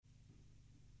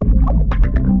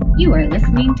You are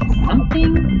listening to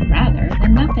Something Rather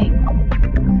Than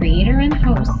Nothing. Creator and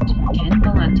host Ken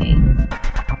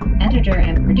Vellante. Editor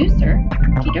and producer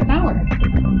Peter Bauer.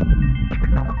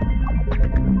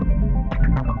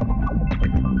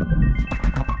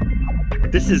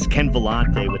 This is Ken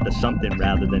Vellante with the Something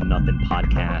Rather Than Nothing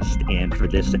podcast, and for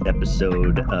this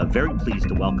episode, very pleased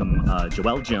to welcome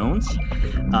Joelle Jones,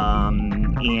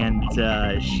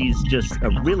 and she's just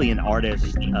really an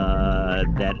artist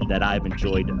that I've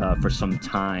enjoyed for some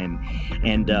time,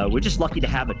 and we're just lucky to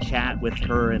have a chat with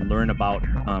her and learn about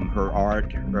her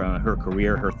art, her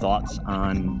career, her thoughts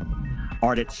on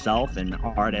art itself and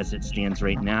art as it stands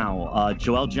right now.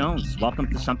 Joelle Jones, welcome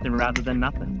to Something Rather Than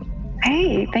Nothing.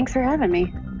 Hey, thanks for having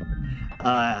me.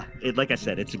 Like I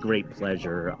said, it's a great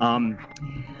pleasure.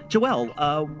 Joelle,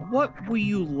 what were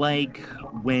you like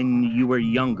when you were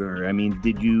younger? I mean,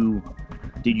 did you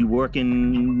work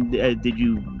in? Did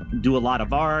you do a lot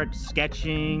of art,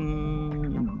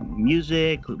 sketching,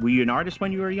 music? Were you an artist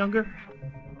when you were younger?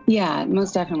 Yeah,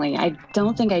 most definitely. I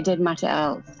don't think I did much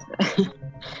else.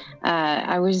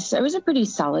 I was a pretty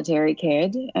solitary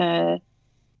kid, and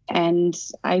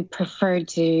I preferred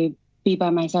to be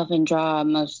by myself and draw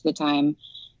most of the time,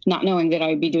 not knowing that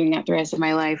I'd be doing that the rest of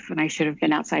my life and I should have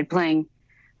been outside playing.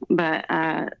 But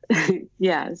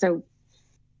yeah, so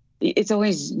it's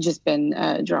always just been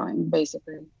drawing,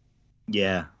 basically.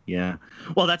 Yeah.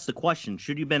 Well, that's the question.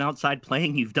 Should you have been outside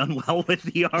playing? You've done well with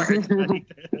the art.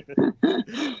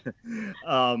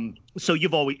 So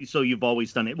you've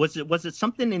always done it. Was it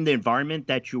something in the environment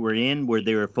that you were in where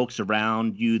there were folks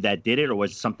around you that did it, or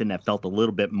was it something that felt a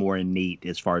little bit more innate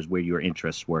as far as where your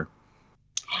interests were?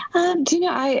 Do you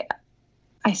know, I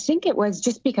think it was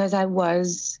just because I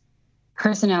was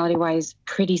personality-wise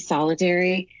pretty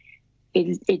solitary.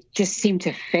 It just seemed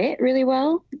to fit really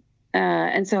well.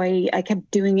 And so I kept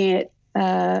doing it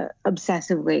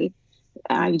obsessively.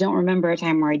 I don't remember a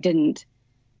time where I didn't.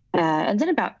 And then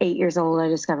about 8 years old, I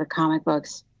discovered comic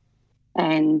books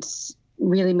and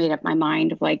really made up my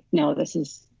mind of like, no, this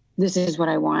is what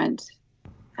I want.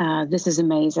 This is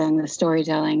amazing, the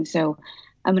storytelling. So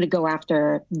I'm going to go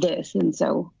after this. And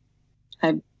so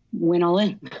I went all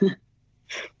in.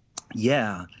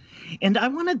 Yeah. And I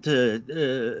wanted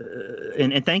to,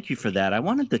 and thank you for that. I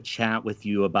wanted to chat with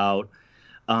you about,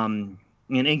 and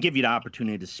give you the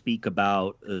opportunity to speak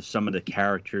about some of the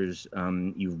characters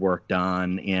you've worked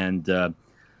on, and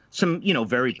some,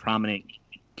 very prominent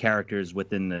characters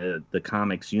within the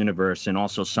comics universe, and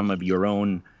also some of your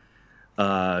own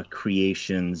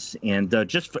creations. And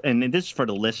and this is for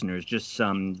the listeners. Just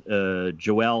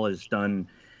Joelle has done.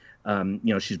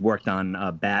 She's worked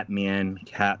on Batman,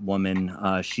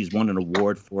 Catwoman. She's won an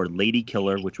award for Lady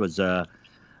Killer, which was a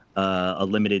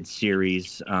limited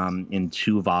series in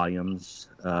 2 volumes,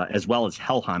 as well as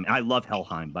Helheim. I love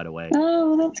Helheim, by the way.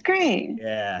 Oh, that's great.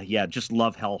 Yeah, just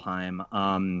love Helheim.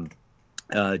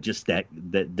 Just that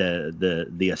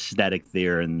the aesthetic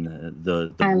there and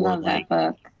the I love that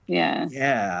book. Yeah.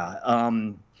 Yeah.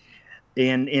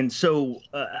 And so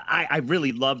I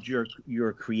really loved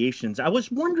your creations. I was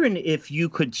wondering if you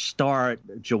could start,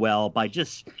 Joelle, by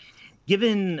just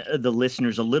giving the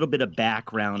listeners a little bit of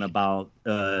background about,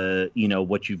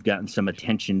 what you've gotten some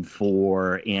attention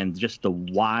for, and just the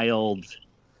wild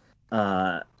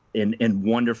and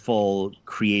wonderful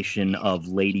creation of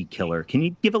Lady Killer. Can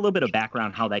you give a little bit of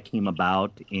background how that came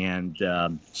about and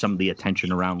some of the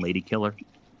attention around Lady Killer?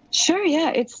 Sure. Yeah.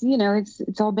 It's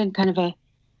all been kind of a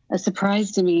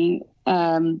surprise to me.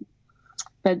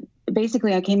 But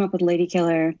basically I came up with Lady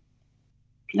Killer.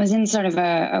 I was in sort of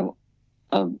a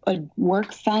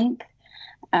work funk.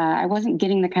 I wasn't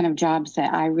getting the kind of jobs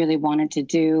that I really wanted to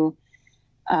do.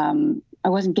 I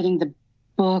wasn't getting the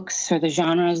books or the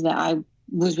genres that I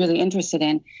was really interested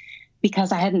in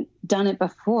because I hadn't done it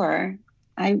before.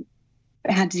 I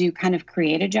had to kind of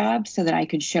create a job so that I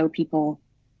could show people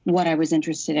what I was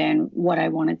interested in, what I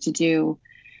wanted to do.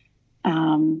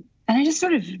 And I just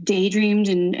sort of daydreamed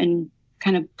and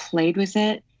kind of played with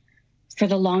it for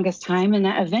the longest time. And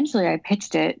that eventually I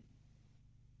pitched it.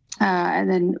 And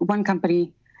then one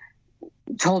company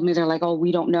told me, they're like, oh,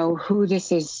 we don't know who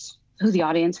the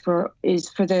audience is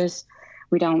for this.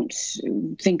 We don't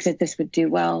think that this would do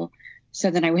well.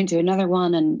 So then I went to another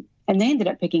one and they ended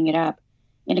up picking it up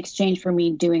in exchange for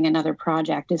me doing another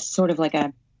project. It's sort of like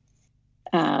a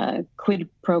quid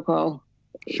pro quo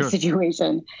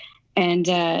situation. And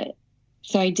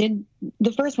so I did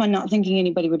the first one, not thinking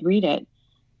anybody would read it.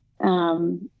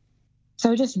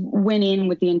 So I just went in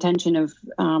with the intention of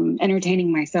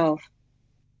entertaining myself.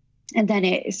 And then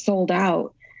it sold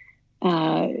out,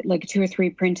 like 2 or 3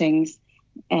 printings,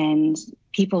 and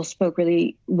people spoke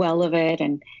really well of it.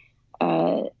 And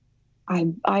I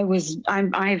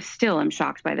still am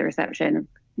shocked by the reception of,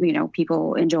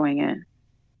 people enjoying it.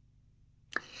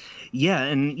 Yeah,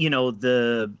 and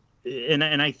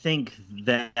and I think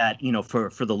that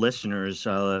for the listeners,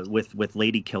 with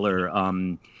Lady Killer,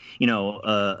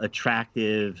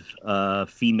 attractive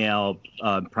female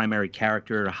primary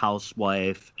character,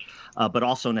 housewife, but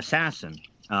also an assassin.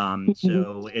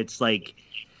 So it's like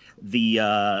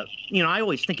I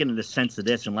always think in the sense of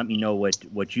this, and let me know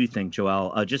what you think,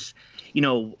 Joelle.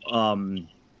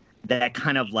 That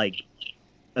kind of like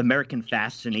American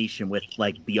fascination with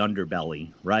like the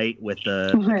underbelly, right? With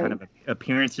the kind of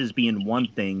appearances being one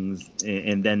thing,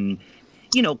 and then,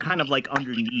 kind of like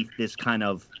underneath this kind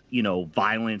of,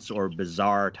 violence or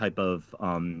bizarre type of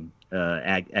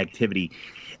activity.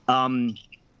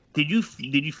 Did you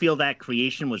feel that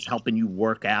creation was helping you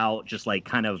work out just like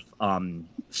kind of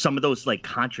some of those like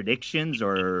contradictions?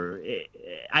 Or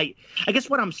I guess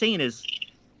what I'm saying is,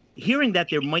 hearing that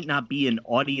there might not be an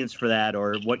audience for that,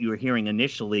 or what you were hearing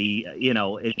initially,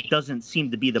 it doesn't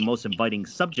seem to be the most inviting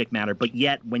subject matter, but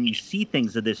yet when you see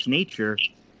things of this nature,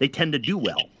 they tend to do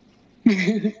well.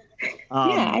 Yeah,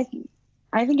 I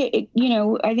think I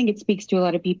think it speaks to a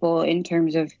lot of people in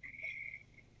terms of,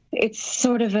 it's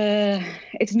sort of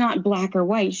it's not black or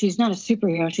white. She's not a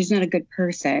superhero. She's not a good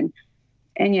person.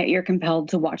 And yet you're compelled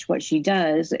to watch what she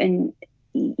does, and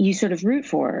you sort of root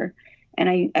for her.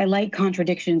 And I like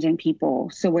contradictions in people.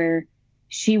 So where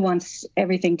she wants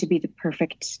everything to be the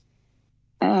perfect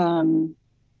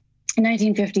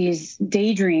 1950s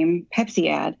daydream Pepsi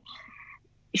ad,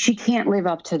 she can't live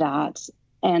up to that.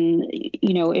 And,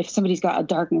 if somebody's got a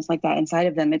darkness like that inside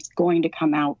of them, it's going to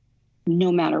come out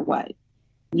no matter what.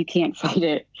 You can't fight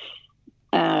it.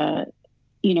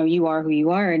 You are who you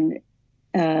are.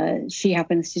 And she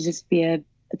happens to just be a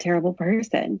terrible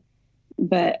person.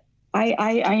 But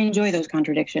I enjoy those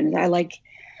contradictions. I like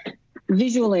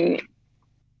visually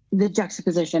the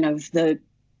juxtaposition of the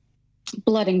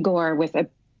blood and gore with a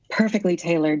perfectly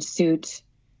tailored suit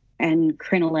and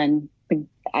crinoline.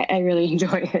 I really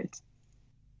enjoy it.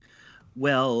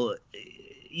 Well,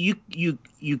 you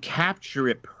capture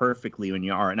it perfectly when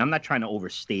you are, and I'm not trying to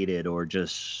overstate it or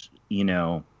just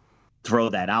throw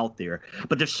that out there,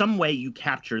 but there's some way you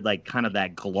captured like kind of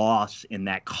that gloss and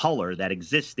that color that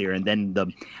exists there, and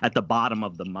then at the bottom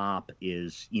of the mop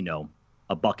is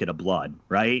a bucket of blood,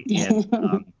 right?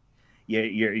 And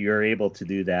you're able to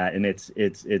do that, and it's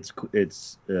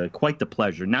quite the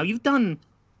pleasure. Now you've done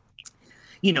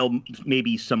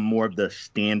maybe some more of the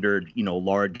standard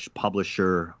large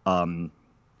publisher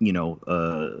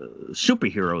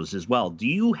superheroes as well. Do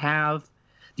you have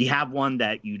one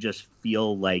that you just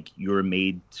feel like you're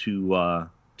made to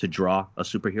draw a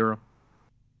superhero?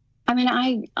 I mean,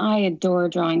 I adore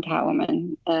drawing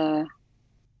Catwoman.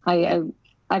 I've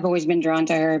always been drawn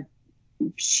to her.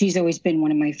 She's always been one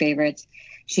of my favorites.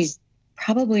 She's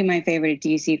probably my favorite at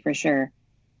DC for sure.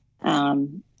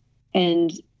 And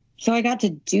so I got to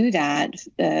do that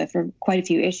for quite a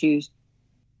few issues.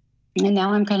 And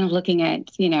now I'm kind of looking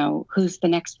at, who's the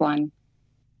next one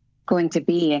going to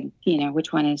be, and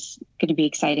which one is going to be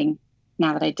exciting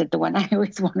now that I did the one I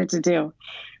always wanted to do.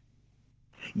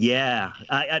 Yeah,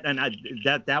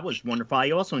 that was wonderful.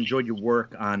 I also enjoyed your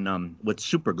work on with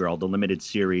Supergirl, the limited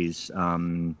series.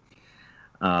 I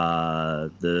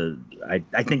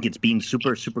think it's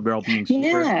Supergirl being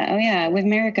super. Yeah, oh yeah, with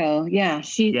Mariko. Yeah,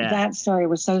 that story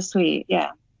was so sweet.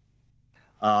 Yeah.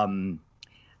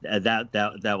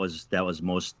 That was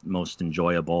most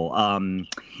enjoyable. And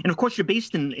of course, you're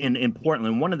based in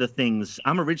Portland. One of the things,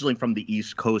 I'm originally from the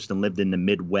East Coast and lived in the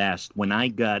Midwest. When I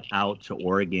got out to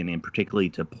Oregon and particularly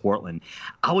to Portland,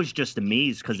 I was just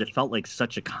amazed because it felt like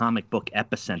such a comic book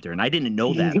epicenter, and I didn't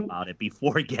know that about it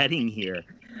before getting here.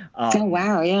 Oh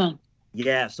wow, yeah.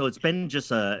 Yeah, so it's been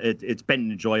it's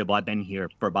been enjoyable. I've been here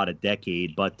for about a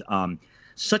decade, but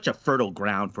such a fertile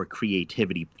ground for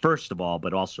creativity, first of all,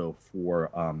 but also for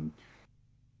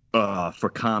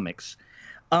comics.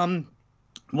 One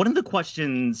of the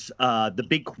questions, one of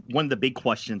the big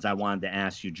questions I wanted to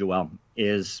ask you, Joelle,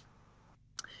 is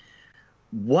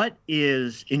what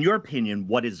is, in your opinion,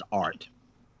 what is art?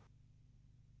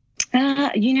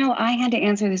 I had to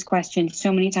answer this question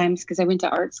so many times because I went to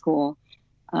art school.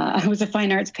 I was a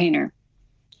fine arts painter.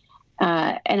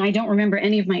 And I don't remember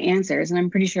any of my answers, and I'm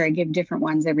pretty sure I give different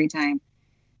ones every time.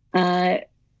 And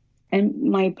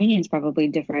my opinion's probably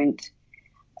different.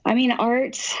 I mean,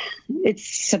 art,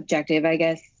 it's subjective, I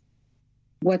guess.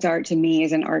 What's art to me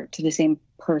isn't art to the same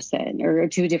person or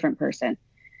to a different person.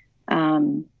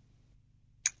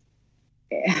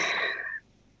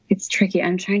 It's tricky.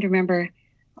 I'm trying to remember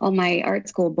all my art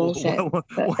school bullshit.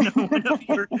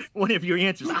 One of your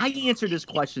answers. I answer this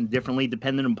question differently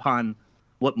depending upon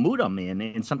what mood I'm in,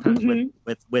 and sometimes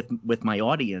with my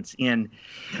audience. And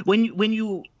when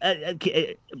you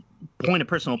point of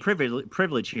personal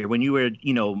privilege here, when you were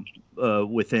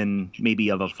within maybe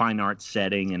of a fine arts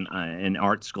setting and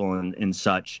art school and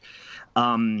such,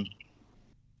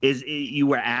 you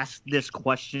were asked this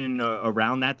question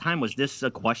around that time? Was this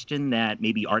a question that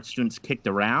maybe art students kicked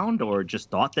around or just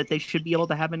thought that they should be able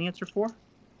to have an answer for?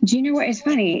 Do you know what is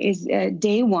funny is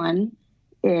day one,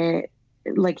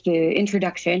 like the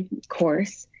introduction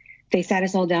course, they sat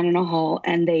us all down in a hall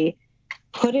and they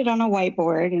put it on a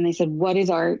whiteboard and they said, what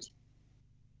is art?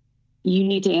 You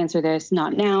need to answer this,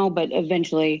 not now, but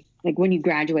eventually, like when you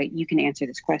graduate, you can answer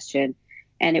this question.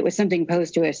 And it was something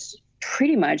posed to us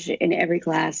pretty much in every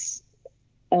class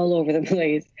all over the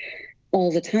place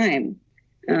all the time.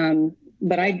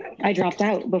 But I dropped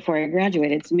out before I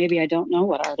graduated, so maybe I don't know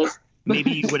what art is.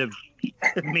 Maybe you would have,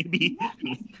 maybe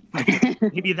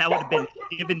that would have been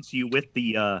given to you with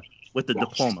the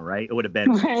diploma, right? It would have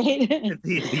been right.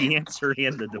 the answer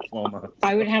and the diploma.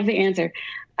 I would have the answer.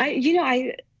 I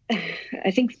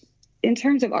think in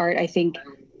terms of art, I think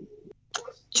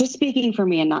just speaking for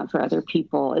me and not for other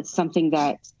people, it's something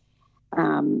that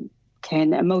can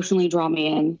emotionally draw me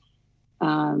in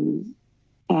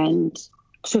and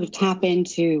sort of tap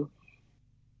into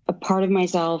a part of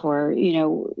myself or,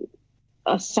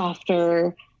 a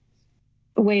softer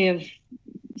way of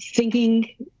thinking.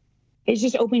 It's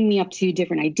just opening me up to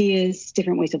different ideas,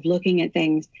 different ways of looking at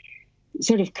things,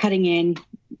 sort of cutting in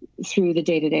through the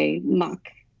day-to-day muck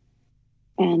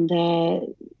and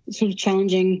sort of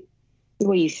challenging the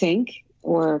way you think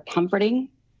or comforting.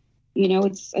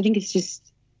 I think it's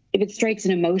just, if it strikes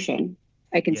an emotion,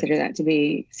 I consider that to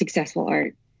be successful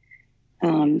art.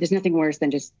 There's nothing worse than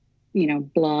just,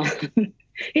 blah.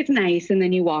 It's nice. And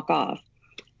then you walk off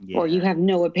or you have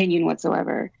no opinion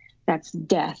whatsoever. That's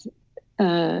death.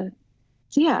 So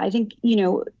yeah, I think,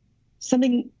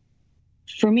 something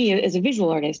for me as a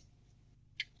visual artist,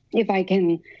 if I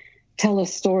can tell a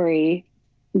story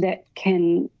that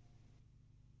can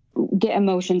get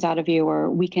emotions out of you,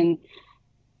 or we can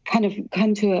kind of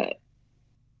come to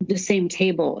the same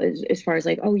table as far as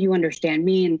like, oh, you understand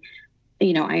me and,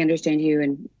 I understand you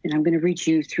and I'm going to reach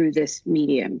you through this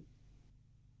medium.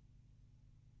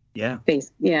 Yeah.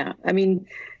 Yeah. I mean,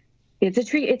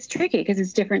 it's tricky because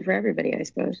it's different for everybody, I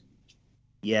suppose.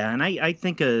 Yeah, and I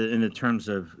think in the terms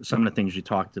of some of the things you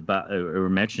talked about or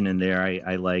mentioned in there,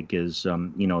 I like is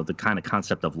the kind of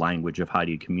concept of language, of how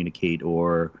do you communicate,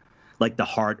 or like the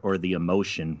heart or the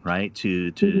emotion, right?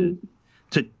 To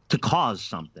cause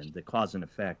something, to cause an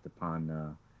effect upon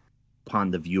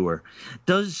the viewer.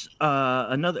 Does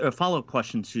a follow-up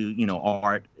question to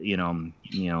art,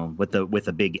 with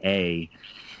a big A.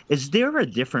 Is there a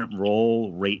different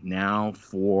role right now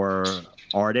for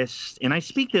artists? And I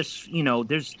speak this,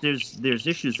 there's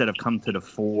issues that have come to the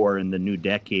fore in the new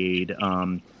decade.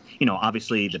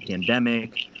 Obviously the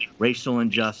pandemic, racial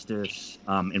injustice,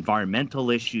 environmental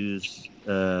issues,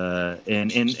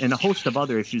 and a host of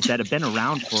other issues that have been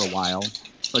around for a while,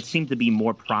 but seem to be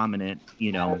more prominent,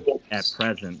 at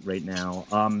present right now.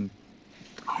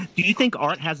 Do you think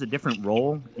art has a different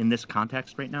role in this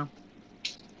context right now?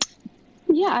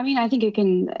 Yeah, I mean, I think it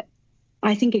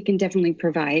can definitely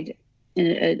provide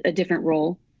a different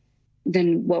role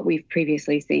than what we've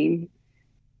previously seen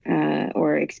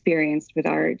or experienced with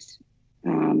art.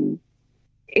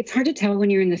 It's hard to tell when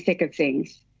you're in the thick of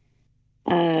things.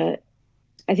 I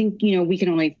think, we can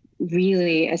only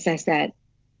really assess that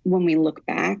when we look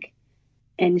back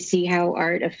and see how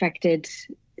art affected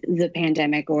the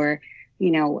pandemic or,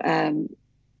 the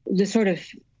sort of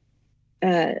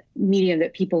media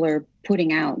that people are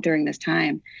putting out during this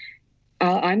time.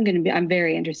 I'm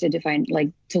very interested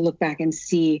to look back and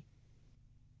see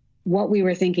what we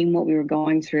were thinking, what we were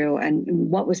going through, and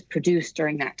what was produced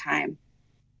during that time.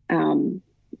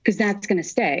 Because that's going to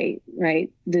stay,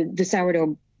 right? The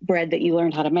sourdough bread that you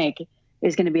learned how to make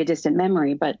is going to be a distant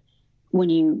memory. But when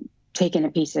you take in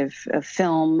a piece of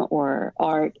film or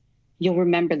art, you'll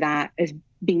remember that as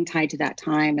being tied to that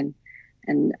time.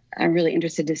 And I'm really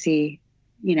interested to see,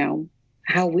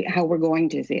 how we're going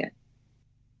to see it.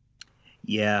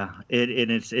 Yeah,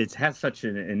 it's had such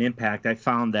an impact. I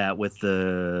found that with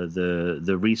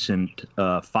the recent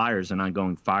fires and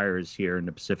ongoing fires here in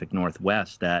the Pacific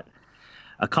Northwest, that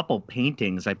a couple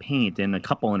paintings I paint, and a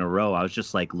couple in a row, I was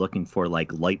just like looking for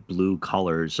like light blue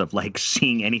colors of like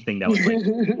seeing anything that was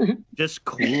like just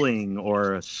cooling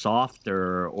or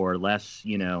softer or less,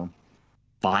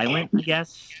 violent, I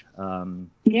guess.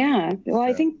 Yeah. Well,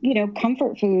 I think,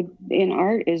 comfort food in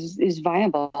art is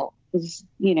viable. Is,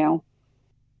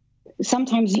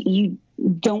 sometimes you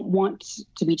don't want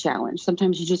to be challenged.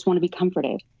 Sometimes you just want to be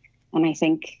comforted. And I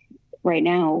think right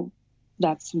now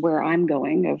that's where I'm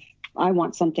going of I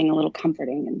want something a little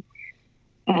comforting,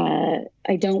 and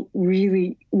I don't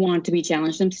really want to be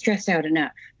challenged. I'm stressed out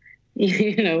enough,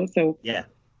 so yeah.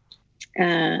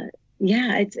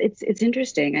 It's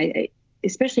interesting. I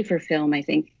especially for film, I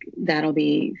think that'll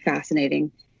be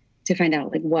fascinating to find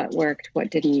out like what worked,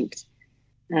 what didn't.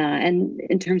 And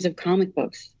in terms of comic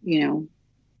books,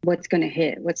 what's going to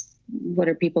hit, what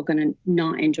are people going to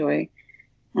not enjoy?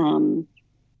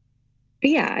 But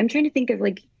yeah, I'm trying to think of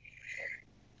like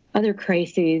other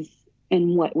crises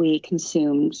and what we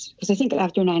consumed. Because I think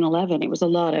after 9/11, it was a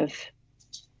lot of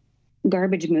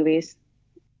garbage movies,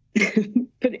 but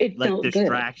it felt good.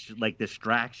 Like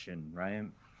distraction, right?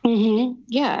 Mm-hmm.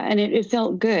 Yeah, and it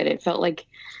felt good. It felt like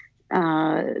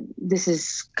this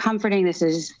is comforting, this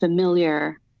is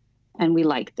familiar, and we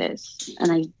like this.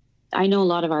 And I know a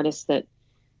lot of artists that,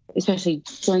 especially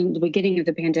during the beginning of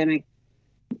the pandemic,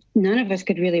 none of us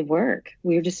could really work.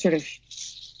 We were just sort of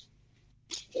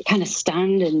kind of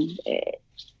stunned,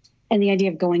 and the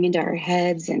idea of going into our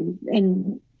heads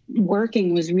and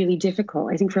working was really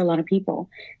difficult, I think, for a lot of people,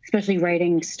 especially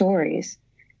writing stories.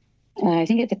 I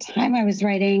think at the time I was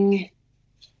writing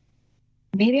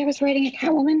a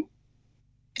Catwoman,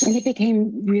 and it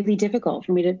became really difficult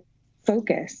for me to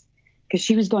focus because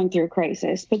she was going through a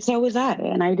crisis, but so was I,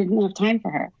 and I didn't have time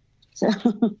for her. So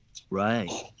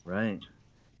right.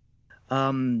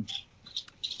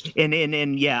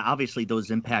 And yeah, obviously those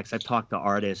impacts. I've talked to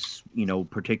artists,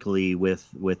 particularly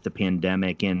with the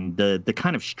pandemic and the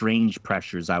kind of strange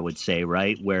pressures, I would say,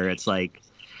 right, where it's like,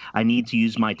 I need to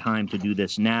use my time to do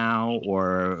this now,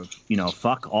 or,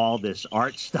 fuck all this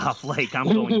art stuff. Like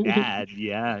I'm going bad.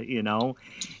 Yeah.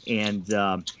 And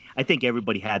I think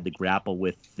everybody had to grapple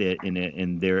with it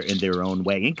in their own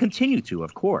way, and continue to,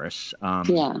 of course.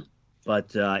 Yeah.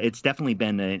 But it's definitely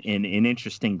been an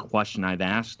interesting question I've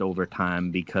asked over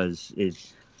time, because it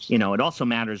also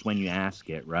matters when you ask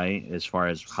it, right? As far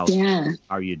as how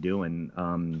are you doing,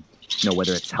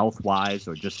 whether it's health wise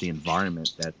or just the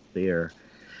environment that's there.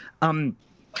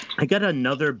 I got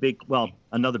another big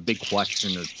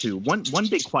question or two. One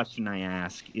big question I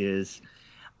ask is,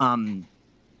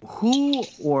 who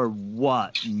or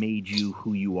what made you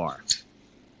who you are?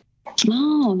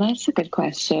 Oh, that's a good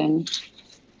question.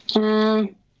 Well,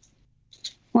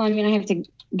 I have to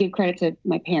give credit to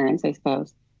my parents, I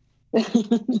suppose.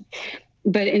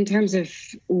 But in terms of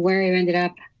where I ended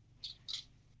up,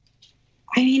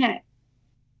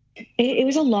 it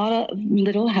was a lot of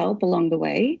little help along the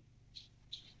way.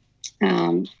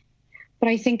 But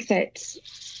I think that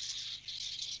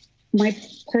my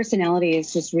personality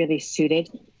is just really suited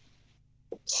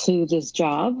to this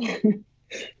job.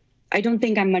 I don't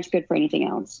think I'm much good for anything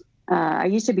else. I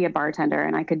used to be a bartender,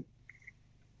 and I could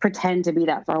pretend to be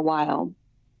that for a while.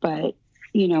 But,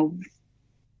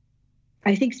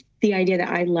 I think the idea that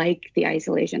I like the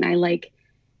isolation, I like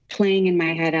playing in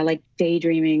my head, I like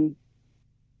daydreaming,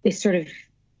 this sort of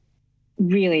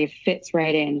really fits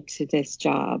right into this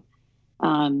job.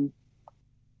 And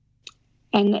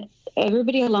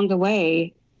everybody along the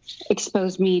way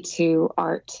exposed me to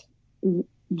art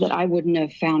that I wouldn't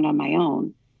have found on my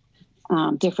own.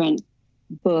 Different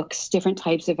books, different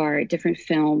types of art, different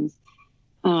films.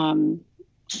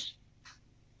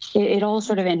 It all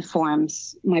sort of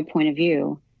informs my point of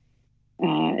view,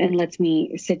 and lets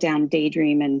me sit down,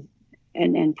 daydream,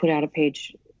 and put out a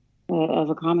page of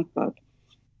a comic book.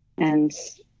 And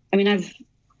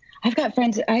I've got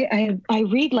friends. I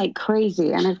read like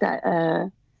crazy, and I've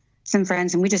got some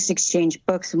friends, and we just exchange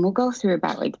books, and we'll go through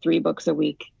about like 3 books a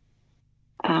week.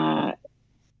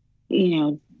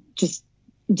 Just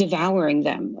devouring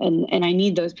them, and I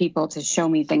need those people to show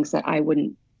me things that I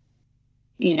wouldn't.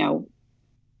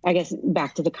 I guess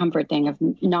back to the comfort thing of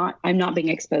I'm not being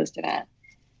exposed to that.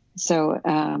 So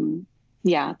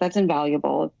that's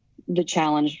invaluable. The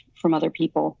challenge from other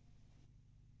people.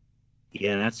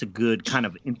 Yeah, that's a good kind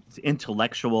of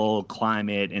intellectual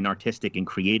climate and artistic and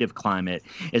creative climate.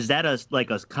 Is that a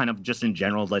kind of just in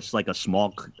general, that's like a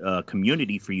small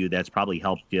community for you that's probably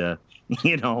helped you,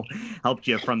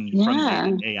 from day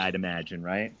to day, I'd imagine,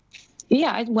 right?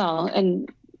 Yeah, well, and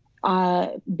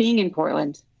being in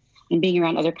Portland and being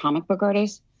around other comic book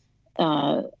artists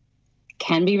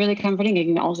can be really comforting. It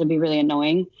can also be really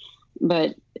annoying,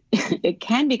 but it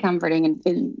can be comforting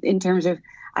in terms of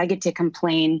I get to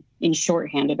complain in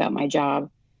shorthand about my job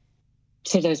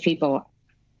to those people.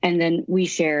 And then we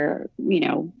share,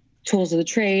 tools of the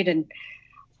trade and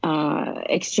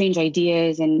exchange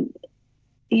ideas. And,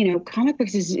 comic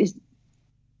books is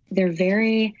they're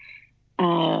very,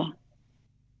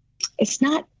 it's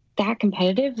not that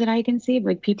competitive that I can see.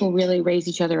 Like, people really raise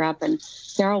each other up and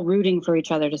they're all rooting for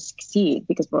each other to succeed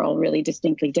because we're all really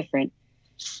distinctly different.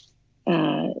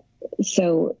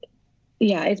 So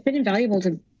yeah, it's been invaluable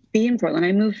to be in Portland.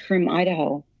 I moved from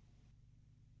Idaho,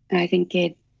 I think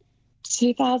in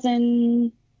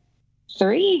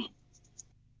 2003.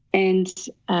 And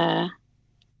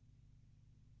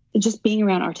just being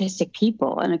around artistic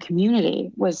people and a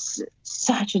community was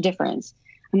such a difference.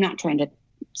 I'm not trying to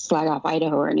slag off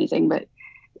Idaho or anything, but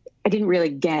I didn't really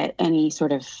get any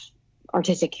sort of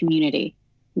artistic community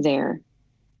there.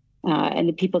 And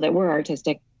the people that were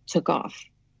artistic took off.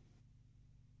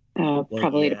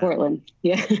 Probably to Portland.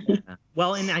 Yeah.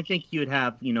 Well, and I think you'd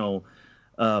have,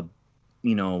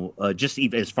 just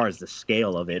even as far as the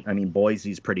scale of it, I mean,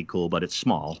 Boise's pretty cool, but it's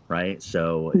small, right?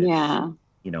 So it's,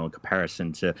 in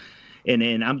comparison to,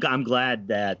 and I'm glad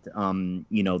that,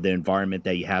 the environment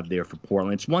that you have there for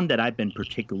Portland, it's one that I've been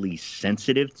particularly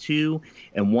sensitive to,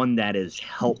 and one that has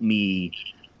helped me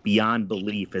beyond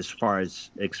belief as far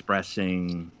as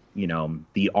expressing,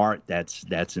 the art that's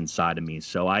inside of me.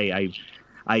 So I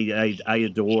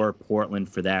adore Portland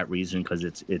for that reason, because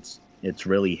it's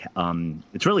really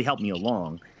helped me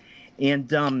along. And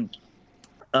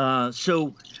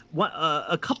so what,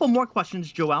 a couple more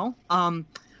questions, Joelle.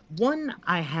 One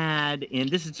I had, and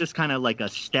this is just kind of like a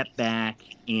step back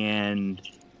and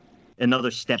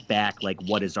another step back, like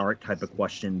what is art type of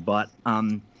question. But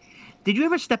did you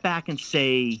ever step back and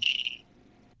say,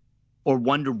 or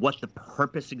wonder what the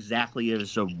purpose exactly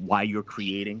is of why you're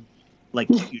creating? Like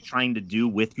what you're trying to do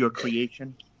with your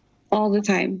creation? All the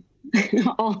time.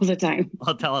 All the time.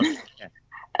 I'll tell us.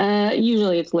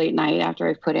 Usually it's late night after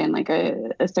I've put in like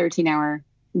a 13-hour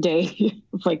day.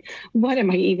 It's like, what am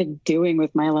I even doing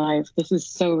with my life? This is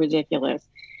so ridiculous.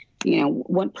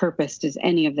 What purpose does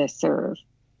any of this serve?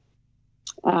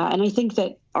 And I think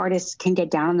that artists can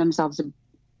get down on themselves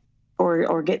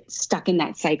or get stuck in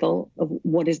that cycle of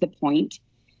what is the point?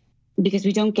 Because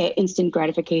we don't get instant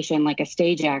gratification like a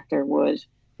stage actor would.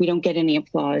 We don't get any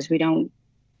applause. We don't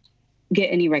get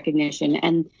any recognition.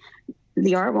 And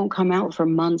the art won't come out for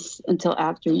months until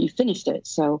after you finished it.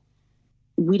 So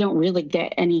we don't really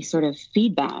get any sort of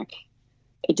feedback.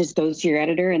 It just goes to your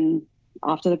editor and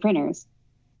off to the printers.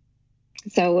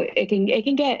 So it can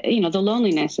get, the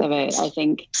loneliness of it, I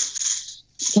think,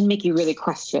 can make you really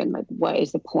question, like, what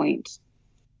is the point?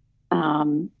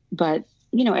 But,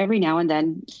 every now and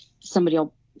then somebody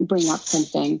will bring up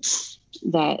something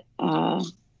that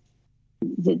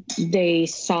they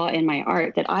saw in my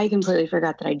art that I completely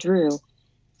forgot that I drew.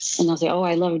 And they'll say, oh,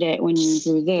 I loved it when you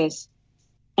drew this.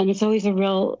 And it's always a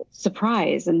real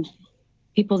surprise. And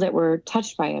people that were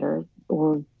touched by it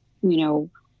or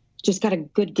just got a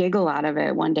good giggle out of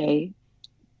it one day.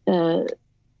 And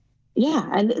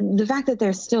the fact that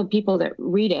there's still people that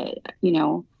read it,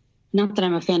 not that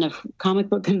I'm a fan of comic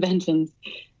book conventions,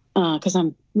 because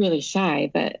I'm really shy,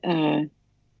 but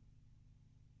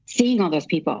seeing all those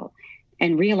people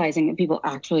and realizing that people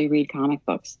actually read comic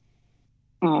books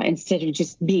instead of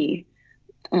just me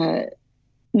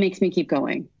makes me keep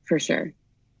going, for sure.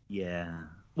 Yeah.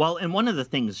 Well, and one of the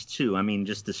things, too, I mean,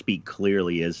 just to speak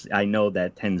clearly, is I know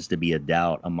that tends to be a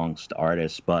doubt amongst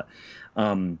artists, but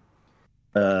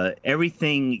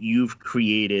everything you've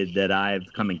created that I've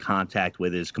come in contact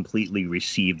with is completely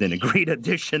received and a great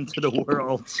addition to the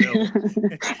world. So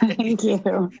thank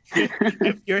you.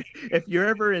 if you're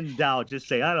ever in doubt, just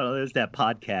say, I don't know, there's that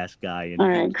podcast guy. And all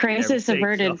right, crisis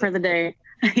averted for the day.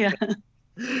 Yeah.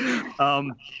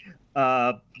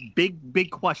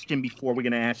 Big question before we're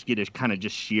going to ask you to kind of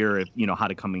just share, how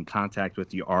to come in contact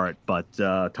with your art. But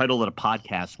title of the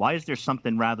podcast, why is there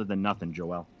something rather than nothing,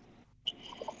 Joelle?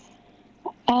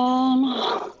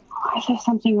 Why is there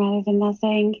something rather than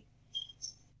nothing?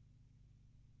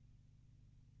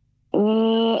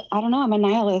 I don't know. I'm a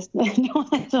nihilist. No,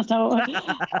 I don't know.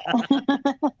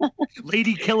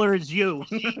 Lady Killer is you.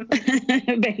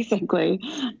 Basically.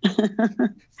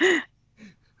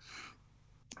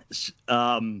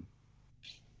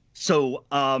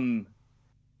 Joelle,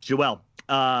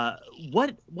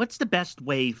 what's the best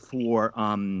way for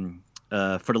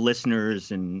the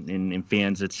listeners and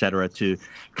fans, et cetera, to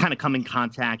kind of come in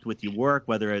contact with your work,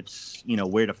 whether it's,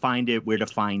 where to find it, where to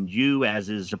find you as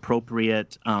is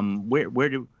appropriate? Where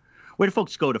do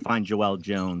folks go to find Joelle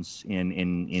Jones and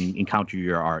encounter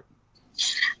your art?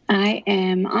 I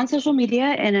am on social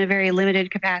media in a very limited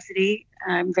capacity.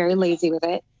 I'm very lazy with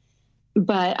it.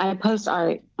 but I post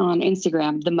art on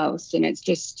Instagram the most, and it's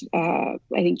just I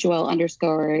think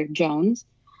Joelle_Jones,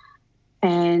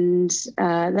 and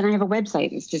then I have a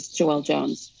website. It's just Joelle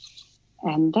Jones,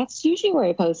 and that's usually where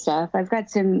I post stuff. I've got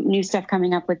some new stuff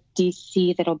coming up with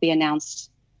DC that'll be announced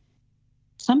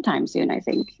sometime soon, I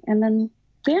think, and then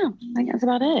yeah, I think that's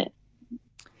about it.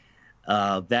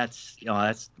 That's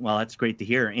great to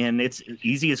hear, and it's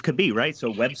easy as could be, right?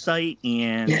 So website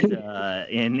and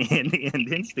and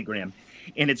Instagram,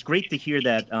 and it's great to hear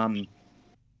that.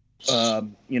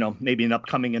 Maybe an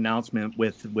upcoming announcement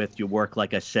with your work.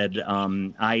 Like I said,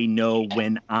 I know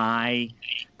when I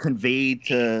conveyed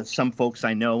to some folks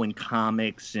I know in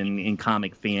comics and in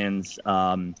comic fans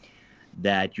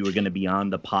that you were going to be on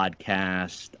the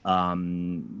podcast.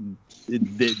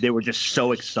 They were just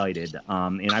so excited,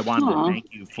 and I wanted to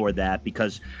thank you for that,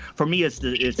 because for me it's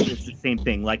the same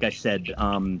thing. Like I said,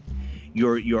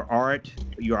 your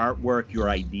artwork, your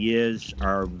ideas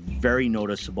are very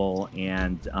noticeable,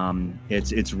 and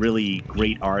it's really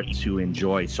great art to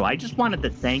enjoy. So I just wanted to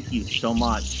thank you so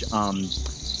much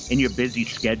in your busy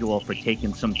schedule for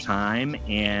taking some time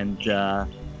and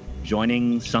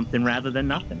joining Something Rather Than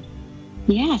Nothing.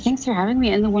 Yeah, thanks for having me,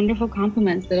 and the wonderful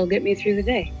compliments that'll get me through the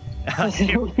day.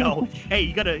 Here we go. Hey,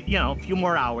 you got a few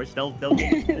more hours. They'll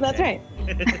get you. That's right.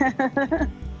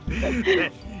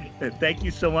 Thank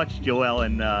you so much, Joelle,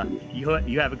 and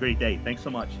you have a great day. Thanks so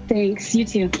much. Thanks. You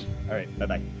too. All right.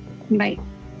 Bye-bye. Bye.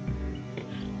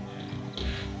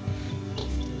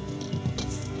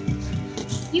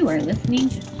 You are listening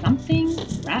to Something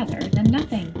Rather Than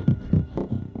Nothing.